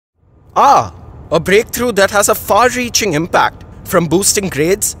Ah, a breakthrough that has a far-reaching impact, from boosting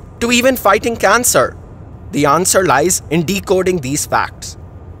grades to even fighting cancer. The answer lies in decoding these facts.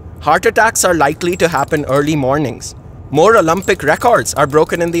 Heart attacks are likely to happen early mornings. More Olympic records are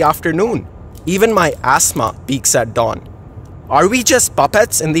broken in the afternoon. Even my asthma peaks at dawn. Are we just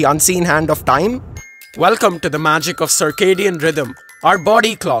puppets in the unseen hand of time? Welcome to the magic of circadian rhythm, our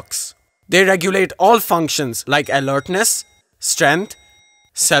body clocks. They regulate all functions like alertness, strength,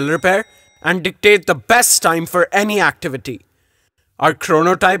 cell repair, and dictate the best time for any activity. Our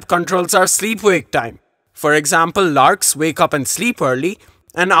chronotype controls our sleep-wake time. For example, larks wake up and sleep early,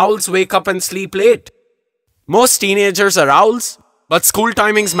 and owls wake up and sleep late. Most teenagers are owls, but school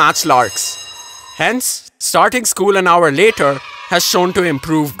timings match larks. Hence, starting school an hour later has shown to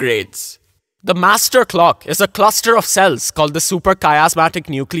improve grades. The master clock is a cluster of cells called the suprachiasmatic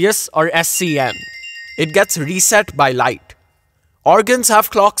nucleus, or SCN. It gets reset by light. Organs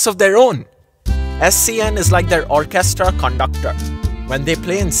have clocks of their own. SCN is like their orchestra conductor. When they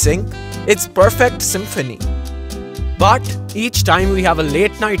play in sync, it's perfect symphony. But each time we have a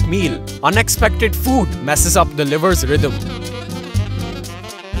late night meal, unexpected food messes up the liver's rhythm.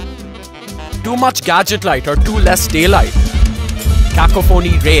 Too much gadget light or too less daylight.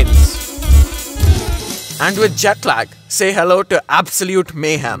 Cacophony reigns. And with jet lag, say hello to absolute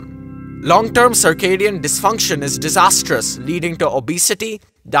mayhem. Long-term circadian dysfunction is disastrous, leading to obesity,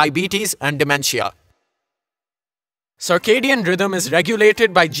 diabetes, and dementia. Circadian rhythm is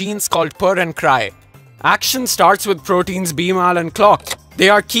regulated by genes called purr and cry. Action starts with proteins BMAL and clock. They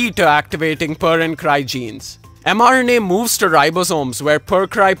are key to activating purr and cry genes. mRNA moves to ribosomes where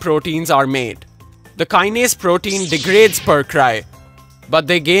purr-cry proteins are made. The kinase protein degrades purr-cry, but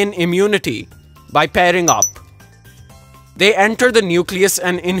they gain immunity by pairing up. They enter the nucleus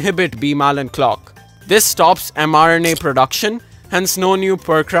and inhibit BMAL and clock. This stops mRNA production, hence no new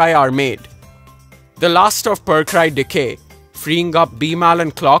purr-cry are made. The last of purr-cry decay, freeing up BMAL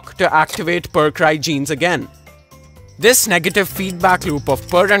and clock to activate purr-cry genes again. This negative feedback loop of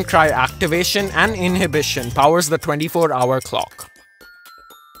purr and cry activation and inhibition powers the 24-hour clock.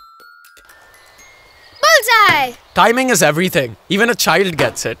 Bullseye! Timing is everything. Even a child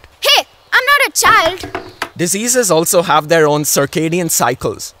gets it. Hey, I'm not a child. Diseases also have their own circadian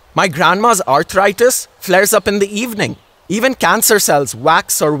cycles. My grandma's arthritis flares up in the evening. Even cancer cells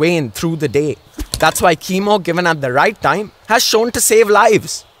wax or wane through the day. That's why chemo given at the right time has shown to save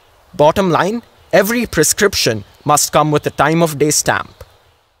lives. Bottom line, every prescription must come with a time of day stamp.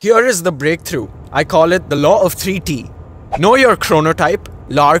 Here is the breakthrough. I call it the law of 3T. Know your chronotype,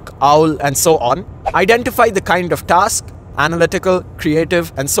 lark, owl, and so on. Identify the kind of task, analytical,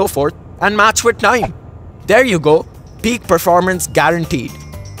 creative, and so forth, and match with time. There you go, peak performance guaranteed.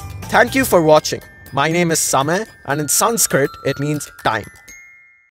 Thank you for watching. My name is Samay, and in Sanskrit it means time.